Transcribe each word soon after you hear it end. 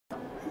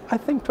I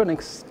think to an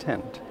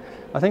extent.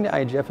 I think the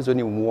IGF is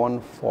only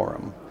one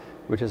forum,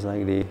 which is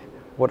like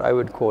what I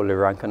would call the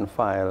rank and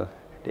file,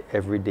 the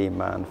everyday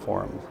man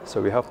forum.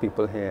 So we have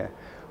people here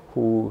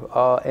who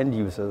are end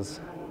users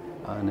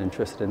and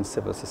interested in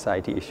civil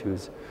society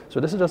issues.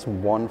 So this is just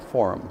one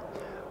forum.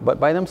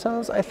 But by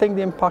themselves, I think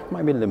the impact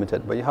might be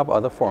limited, but you have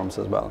other forums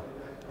as well.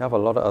 You have a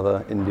lot of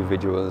other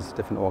individuals,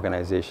 different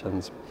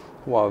organizations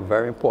who are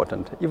very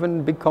important.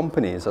 Even big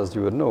companies, as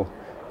you would know.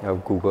 You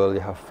have Google,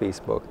 you have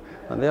Facebook,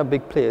 and they are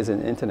big players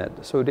in the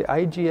internet. So the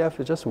IGF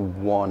is just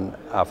one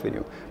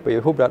avenue. But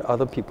you hope that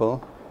other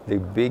people, the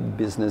big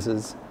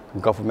businesses,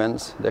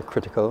 governments, they're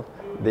critical.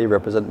 They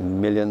represent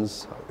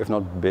millions, if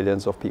not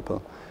billions of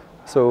people.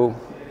 So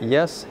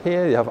yes,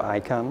 here you have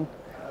ICANN.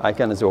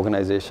 ICANN is the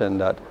organization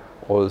that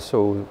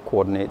also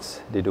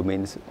coordinates the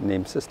domain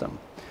name system.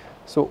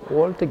 So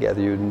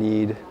altogether you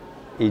need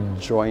a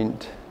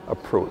joint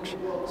approach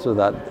so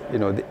that,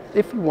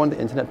 if you want the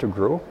internet to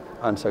grow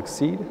and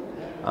succeed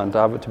and to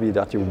have it to be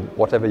that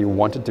whatever you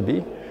want it to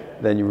be,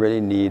 then you really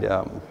need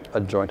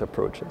a joint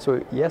approach.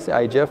 So yes, the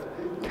IGF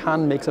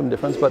can make some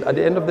difference, but at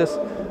the end of this,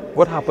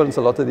 what happens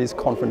a lot of these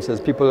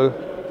conferences, people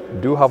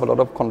do have a lot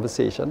of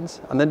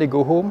conversations and then they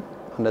go home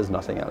and there's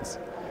nothing else.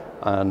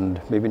 And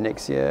maybe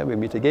next year we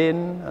meet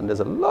again and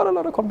there's a lot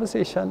of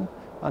conversation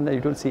and then you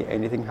don't see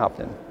anything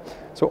happening.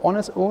 So on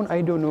its own,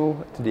 I don't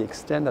know to the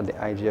extent that the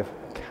IGF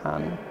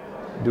can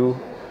do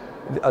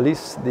at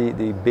least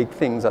the big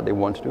things that they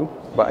want to do,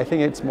 but I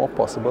think it's more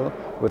possible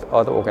with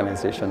other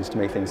organizations to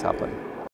make things happen.